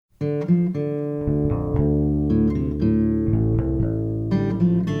From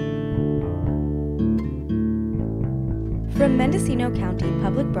Mendocino County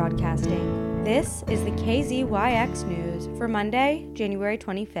Public Broadcasting, this is the KZYX News for Monday, January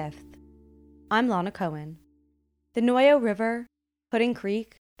 25th. I'm Lana Cohen. The Noyo River, Pudding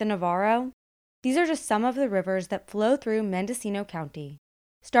Creek, the Navarro, these are just some of the rivers that flow through Mendocino County.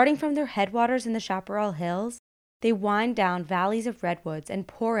 Starting from their headwaters in the Chaparral Hills, they wind down valleys of redwoods and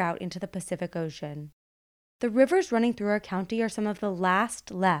pour out into the Pacific Ocean. The rivers running through our county are some of the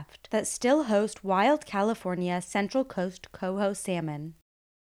last left that still host wild California Central Coast coho salmon.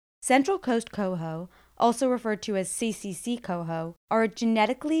 Central Coast coho, also referred to as CCC coho, are a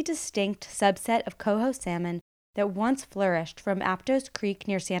genetically distinct subset of coho salmon that once flourished from Aptos Creek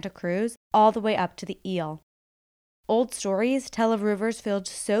near Santa Cruz all the way up to the Eel. Old stories tell of rivers filled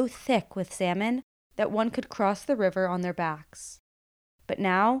so thick with salmon that one could cross the river on their backs. But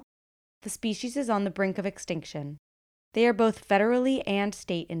now, the species is on the brink of extinction. They are both federally and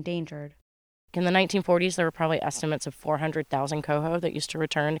state endangered. In the 1940s, there were probably estimates of 400,000 coho that used to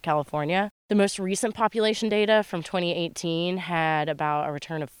return to California. The most recent population data from 2018 had about a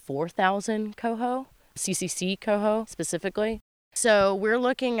return of 4,000 coho, CCC coho specifically. So we're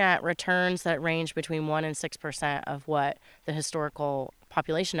looking at returns that range between 1% and 6% of what the historical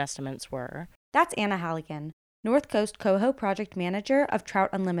population estimates were. That's Anna Halligan, North Coast Coho Project Manager of Trout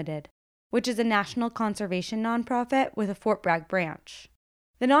Unlimited, which is a national conservation nonprofit with a Fort Bragg branch.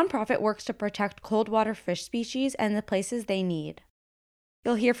 The nonprofit works to protect cold water fish species and the places they need.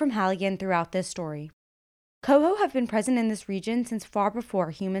 You'll hear from Halligan throughout this story. Coho have been present in this region since far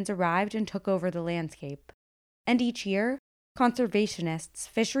before humans arrived and took over the landscape. And each year, conservationists,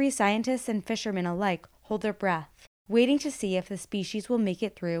 fisheries scientists, and fishermen alike hold their breath, waiting to see if the species will make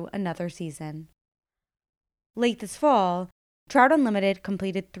it through another season. Late this fall, Trout Unlimited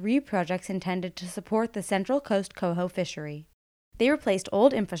completed 3 projects intended to support the Central Coast coho fishery. They replaced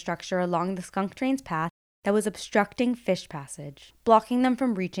old infrastructure along the skunk train's path that was obstructing fish passage, blocking them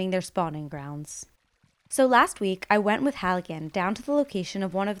from reaching their spawning grounds. So last week, I went with Halligan down to the location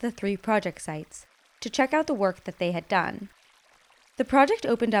of one of the 3 project sites to check out the work that they had done. The project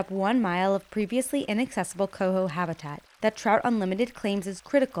opened up 1 mile of previously inaccessible coho habitat that Trout Unlimited claims is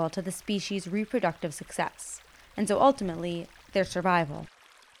critical to the species' reproductive success, and so ultimately, their survival.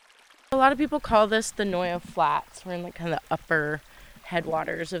 A lot of people call this the Noyo Flats. We're in the kind of upper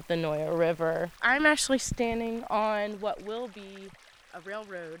headwaters of the Noyo River. I'm actually standing on what will be a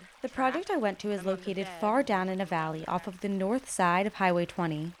railroad. The project I went to is located far down in a valley off of the north side of Highway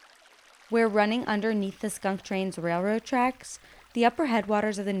 20, where running underneath the skunk train's railroad tracks, the upper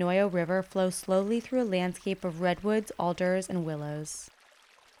headwaters of the Noyo River flow slowly through a landscape of redwoods, alders, and willows.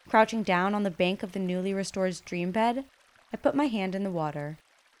 Crouching down on the bank of the newly restored stream bed, I put my hand in the water.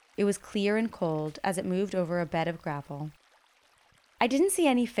 It was clear and cold as it moved over a bed of gravel. I didn't see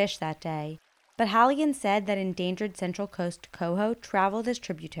any fish that day, but Halligan said that endangered Central Coast coho travel this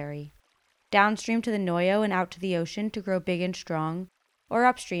tributary, downstream to the Noyo and out to the ocean to grow big and strong, or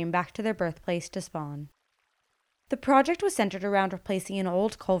upstream back to their birthplace to spawn. The project was centered around replacing an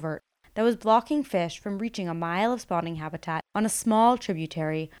old culvert that was blocking fish from reaching a mile of spawning habitat on a small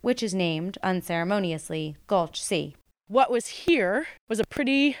tributary, which is named, unceremoniously, Gulch C. What was here was a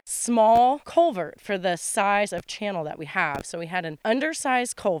pretty small culvert for the size of channel that we have. So we had an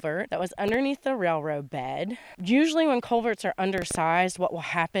undersized culvert that was underneath the railroad bed. Usually when culverts are undersized, what will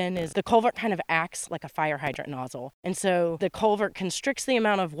happen is the culvert kind of acts like a fire hydrant nozzle. And so the culvert constricts the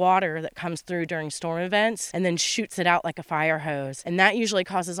amount of water that comes through during storm events and then shoots it out like a fire hose. And that usually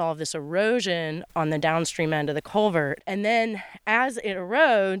causes all of this erosion on the downstream end of the culvert. And then as it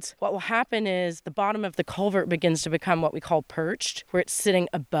erodes, what will happen is the bottom of the culvert begins to become what we call perched, where it's sitting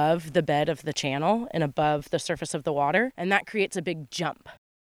above the bed of the channel and above the surface of the water, and that creates a big jump.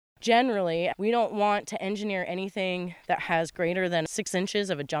 Generally, we don't want to engineer anything that has greater than 6 inches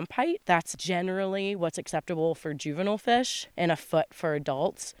of a jump height. That's generally what's acceptable for juvenile fish and a foot for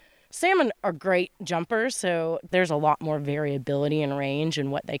adults. Salmon are great jumpers, so there's a lot more variability in range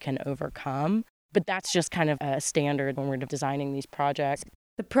and what they can overcome. But that's just kind of a standard when we're designing these projects.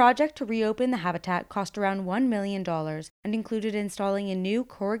 The project to reopen the habitat cost around $1 million and included installing a new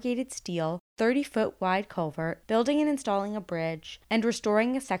corrugated steel 30-foot wide culvert, building and installing a bridge, and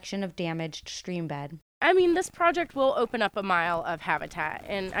restoring a section of damaged stream bed. I mean, this project will open up a mile of habitat,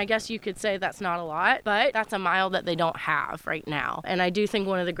 and I guess you could say that's not a lot, but that's a mile that they don't have right now. And I do think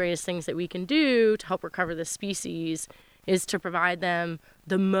one of the greatest things that we can do to help recover this species is to provide them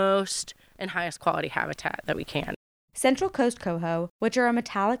the most and highest quality habitat that we can. Central Coast coho, which are a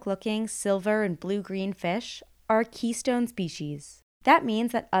metallic-looking silver and blue-green fish, are a keystone species. That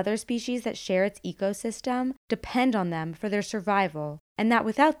means that other species that share its ecosystem depend on them for their survival, and that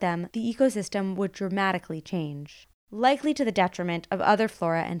without them, the ecosystem would dramatically change, likely to the detriment of other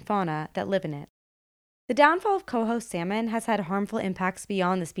flora and fauna that live in it. The downfall of coho salmon has had harmful impacts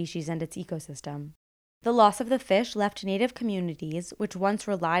beyond the species and its ecosystem. The loss of the fish left native communities, which once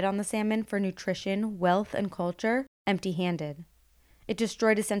relied on the salmon for nutrition, wealth, and culture, empty-handed. It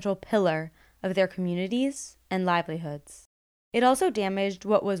destroyed a central pillar of their communities and livelihoods. It also damaged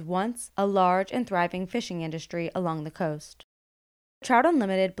what was once a large and thriving fishing industry along the coast. Trout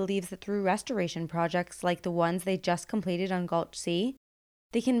Unlimited believes that through restoration projects like the ones they just completed on Gulch Sea,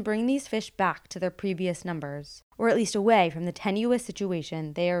 they can bring these fish back to their previous numbers, or at least away from the tenuous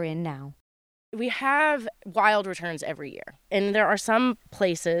situation they are in now. We have wild returns every year, and there are some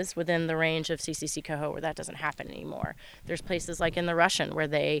places within the range of CCC coho where that doesn't happen anymore. There's places like in the Russian where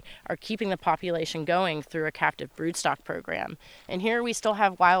they are keeping the population going through a captive broodstock program. And here we still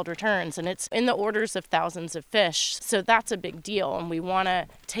have wild returns, and it's in the orders of thousands of fish. So that's a big deal, and we want to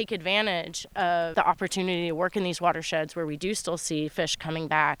take advantage of the opportunity to work in these watersheds where we do still see fish coming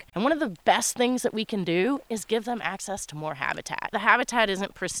back. And one of the best things that we can do is give them access to more habitat. The habitat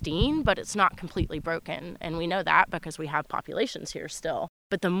isn't pristine, but it's not completely broken, and we know that because we have populations here still.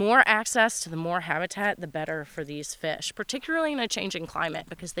 But the more access to the more habitat, the better for these fish, particularly in a changing climate,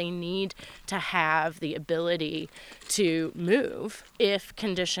 because they need to have the ability to move if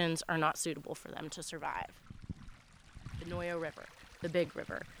conditions are not suitable for them to survive. The Noyo River, the Big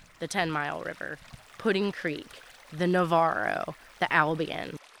River, the 10-Mile River, Pudding Creek, the Navarro, the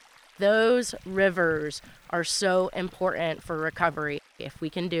Albion. Those rivers are so important for recovery. If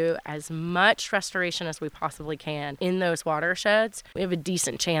we can do as much restoration as we possibly can in those watersheds, we have a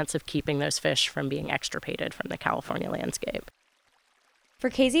decent chance of keeping those fish from being extirpated from the California landscape.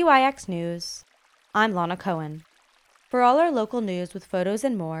 For KZYX News, I'm Lana Cohen. For all our local news with photos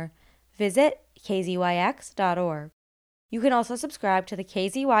and more, visit kzyx.org. You can also subscribe to the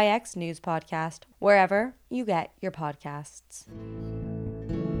KZYX News podcast wherever you get your podcasts.